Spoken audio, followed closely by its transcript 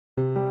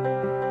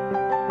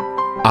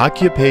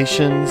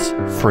Occupations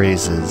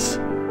Phrases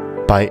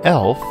by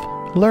Elf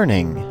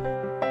Learning.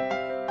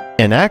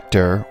 An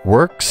actor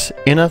works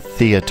in a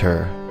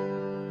theater.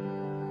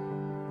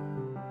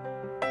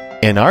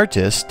 An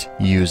artist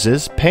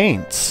uses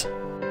paints.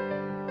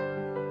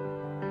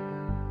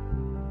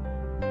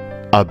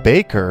 A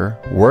baker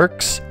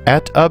works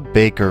at a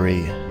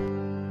bakery.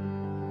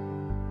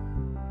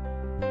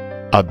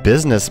 A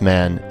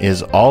businessman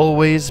is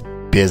always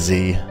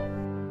busy.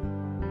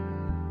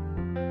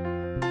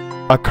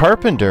 A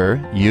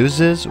carpenter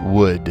uses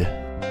wood.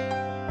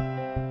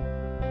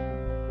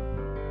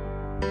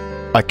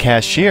 A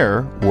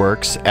cashier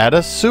works at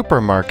a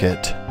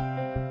supermarket.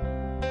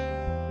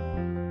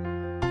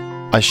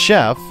 A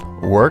chef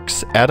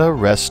works at a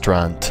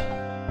restaurant.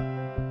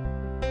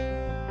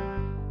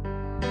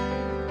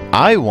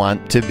 I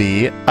want to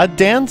be a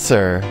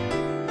dancer.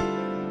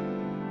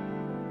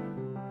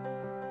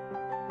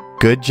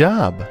 Good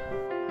job.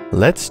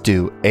 Let's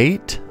do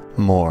 8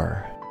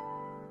 more.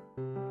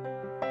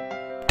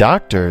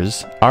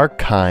 Doctors are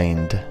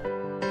kind.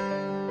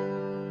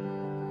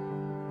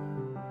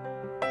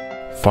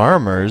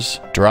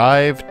 Farmers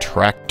drive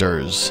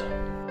tractors.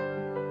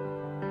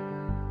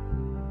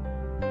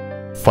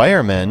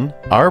 Firemen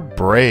are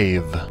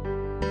brave.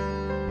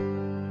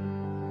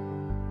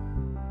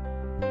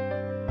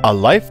 A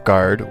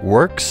lifeguard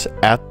works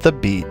at the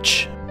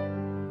beach.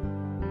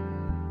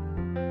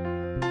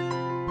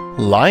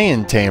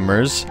 Lion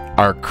tamers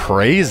are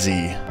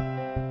crazy.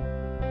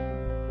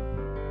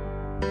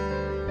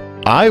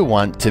 I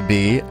want to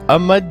be a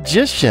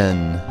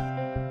magician.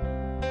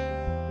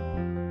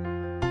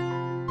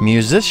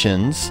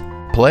 Musicians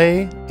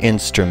play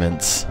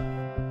instruments.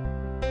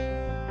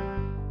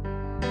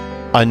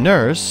 A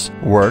nurse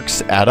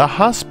works at a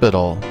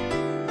hospital.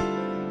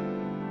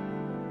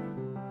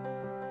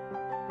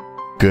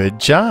 Good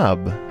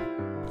job!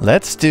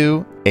 Let's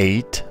do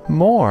 8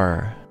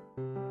 more.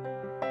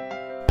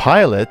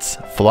 Pilots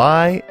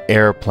fly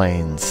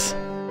airplanes.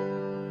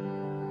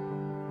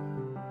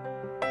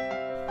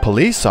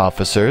 Police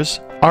officers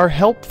are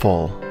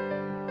helpful.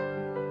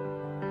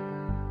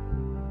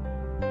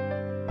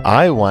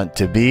 I want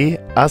to be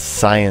a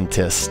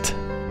scientist.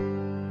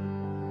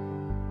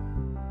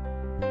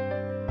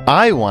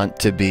 I want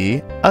to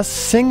be a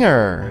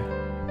singer.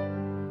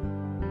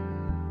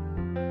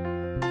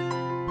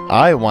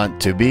 I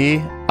want to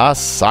be a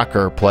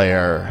soccer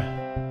player.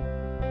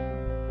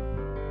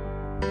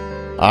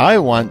 I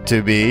want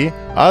to be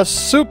a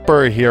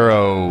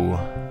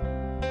superhero.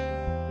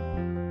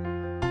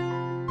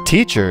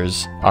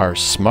 Teachers are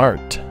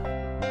smart.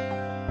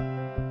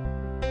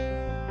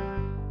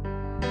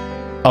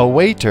 A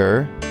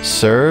waiter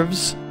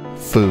serves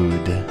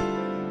food.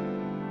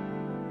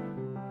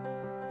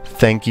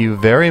 Thank you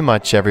very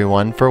much,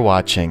 everyone, for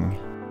watching.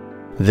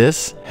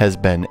 This has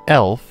been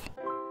Elf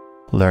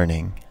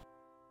Learning.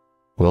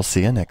 We'll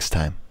see you next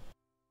time.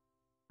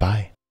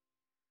 Bye.